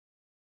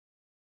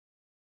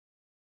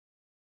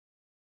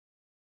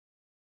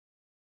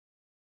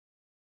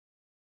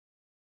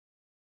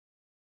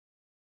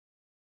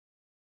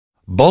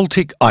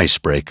Baltic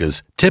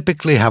icebreakers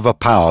typically have a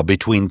power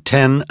between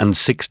 10 and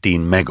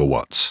 16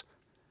 megawatts.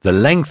 The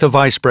length of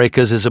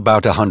icebreakers is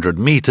about 100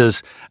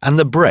 meters and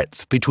the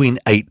breadth between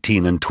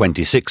 18 and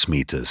 26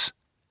 meters.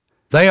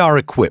 They are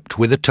equipped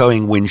with a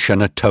towing winch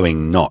and a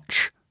towing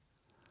notch.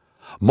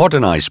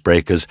 Modern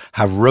icebreakers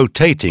have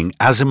rotating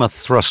azimuth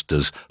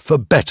thrusters for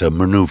better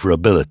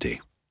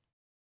maneuverability.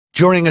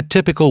 During a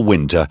typical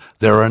winter,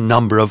 there are a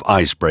number of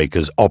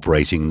icebreakers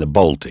operating in the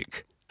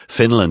Baltic.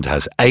 Finland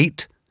has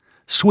 8,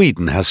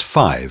 Sweden has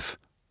 5,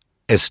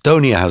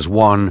 Estonia has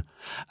 1,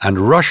 and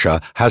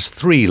Russia has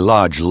 3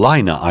 large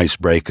liner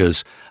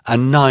icebreakers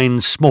and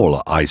 9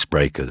 smaller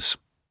icebreakers.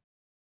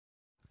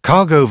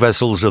 Cargo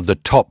vessels of the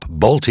top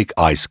Baltic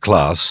ice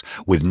class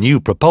with new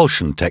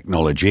propulsion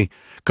technology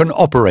can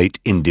operate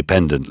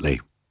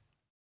independently.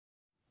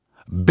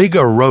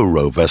 Bigger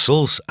ro-ro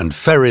vessels and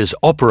ferries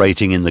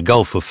operating in the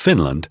Gulf of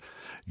Finland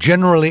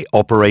generally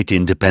operate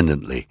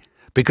independently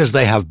because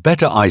they have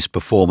better ice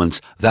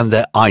performance than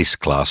their ice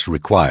class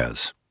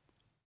requires.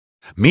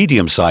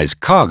 Medium-sized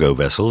cargo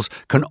vessels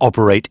can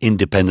operate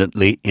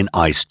independently in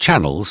ice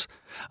channels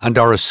and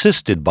are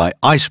assisted by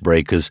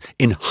icebreakers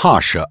in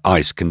harsher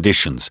ice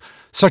conditions,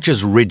 such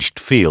as ridged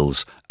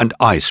fields and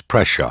ice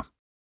pressure.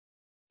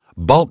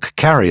 Bulk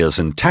carriers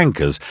and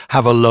tankers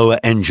have a lower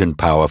engine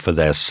power for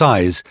their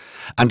size,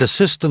 and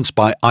assistance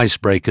by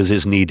icebreakers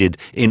is needed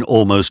in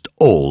almost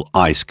all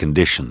ice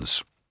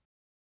conditions.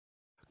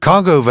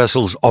 Cargo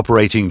vessels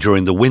operating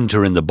during the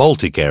winter in the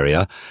Baltic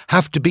area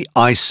have to be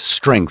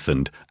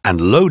ice-strengthened and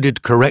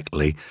loaded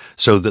correctly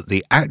so that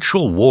the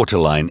actual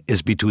waterline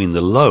is between the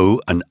low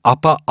and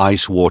upper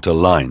ice water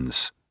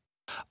lines.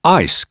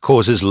 Ice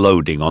causes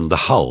loading on the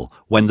hull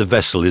when the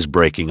vessel is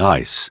breaking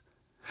ice,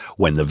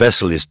 when the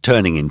vessel is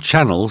turning in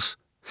channels,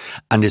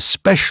 and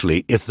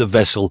especially if the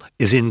vessel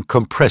is in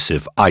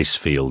compressive ice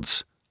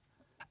fields.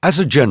 As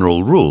a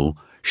general rule,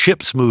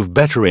 ships move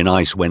better in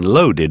ice when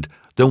loaded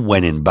than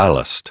when in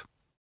ballast.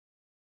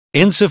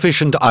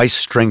 Insufficient ice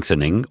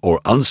strengthening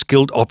or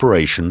unskilled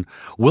operation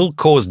will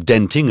cause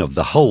denting of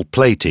the hull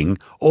plating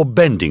or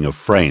bending of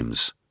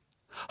frames.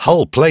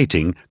 Hull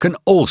plating can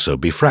also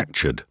be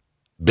fractured.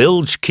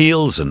 Bilge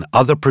keels and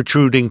other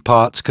protruding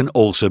parts can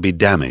also be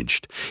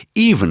damaged,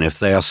 even if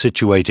they are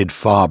situated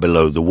far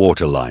below the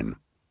waterline.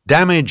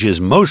 Damage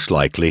is most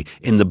likely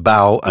in the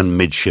bow and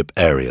midship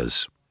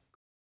areas.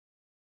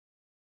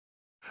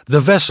 The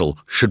vessel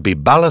should be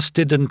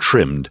ballasted and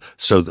trimmed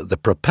so that the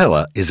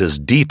propeller is as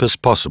deep as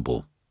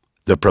possible.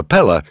 The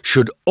propeller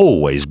should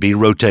always be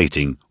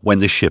rotating when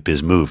the ship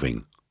is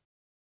moving.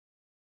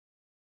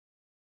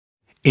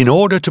 In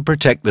order to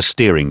protect the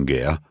steering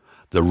gear,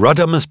 the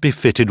rudder must be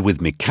fitted with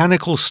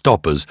mechanical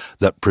stoppers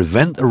that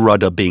prevent the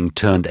rudder being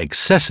turned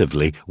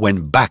excessively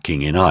when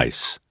backing in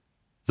ice.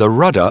 The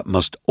rudder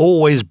must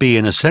always be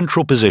in a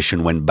central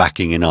position when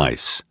backing in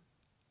ice.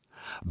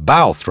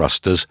 Bow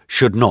thrusters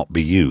should not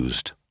be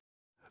used.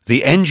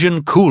 The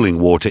engine cooling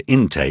water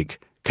intake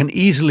can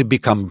easily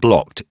become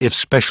blocked if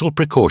special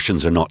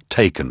precautions are not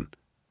taken.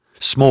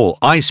 Small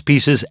ice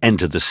pieces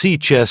enter the sea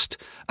chest,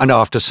 and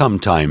after some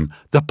time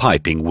the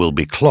piping will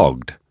be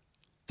clogged.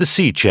 The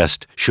sea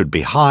chest should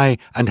be high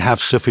and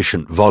have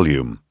sufficient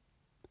volume.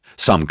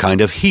 Some kind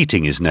of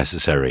heating is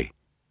necessary.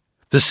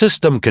 The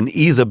system can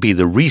either be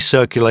the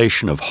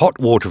recirculation of hot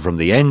water from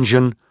the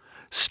engine,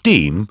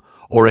 steam,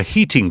 or a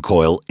heating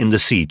coil in the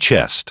sea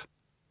chest.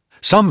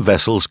 Some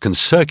vessels can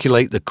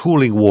circulate the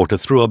cooling water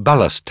through a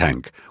ballast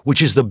tank,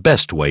 which is the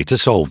best way to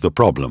solve the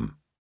problem.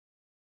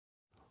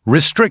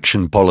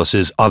 Restriction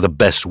policies are the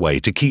best way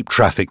to keep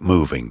traffic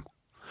moving.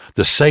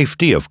 The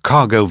safety of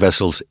cargo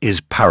vessels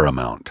is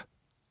paramount.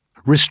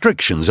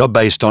 Restrictions are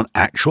based on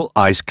actual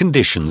ice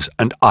conditions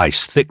and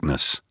ice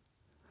thickness.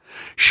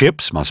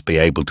 Ships must be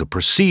able to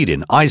proceed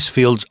in ice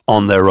fields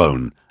on their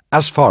own,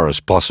 as far as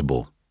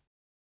possible.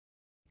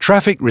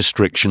 Traffic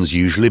restrictions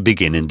usually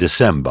begin in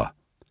December.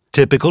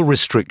 Typical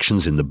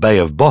restrictions in the Bay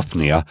of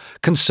Bothnia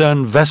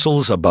concern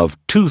vessels above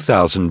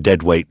 2,000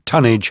 deadweight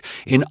tonnage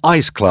in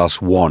ice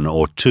class 1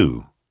 or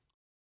 2.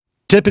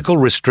 Typical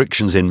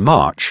restrictions in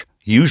March,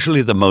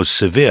 usually the most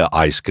severe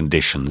ice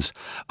conditions,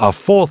 are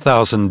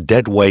 4,000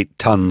 deadweight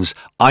tons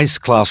ice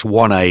class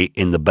 1A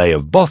in the Bay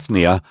of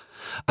Bothnia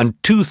and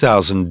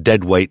 2,000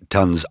 deadweight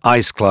tons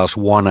ice class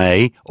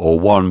 1A or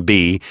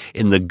 1B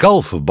in the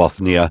Gulf of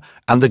Bothnia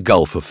and the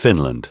Gulf of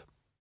Finland.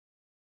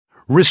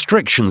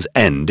 Restrictions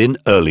end in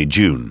early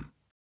June.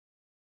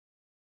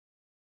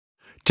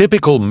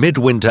 Typical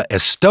midwinter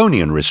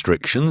Estonian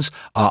restrictions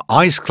are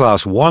ice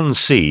class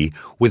 1C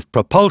with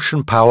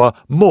propulsion power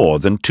more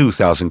than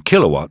 2,000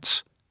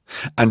 kilowatts,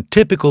 and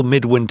typical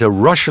midwinter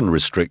Russian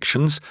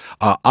restrictions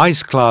are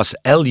ice class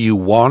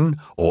LU1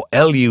 or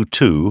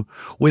LU2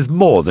 with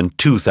more than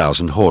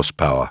 2,000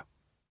 horsepower.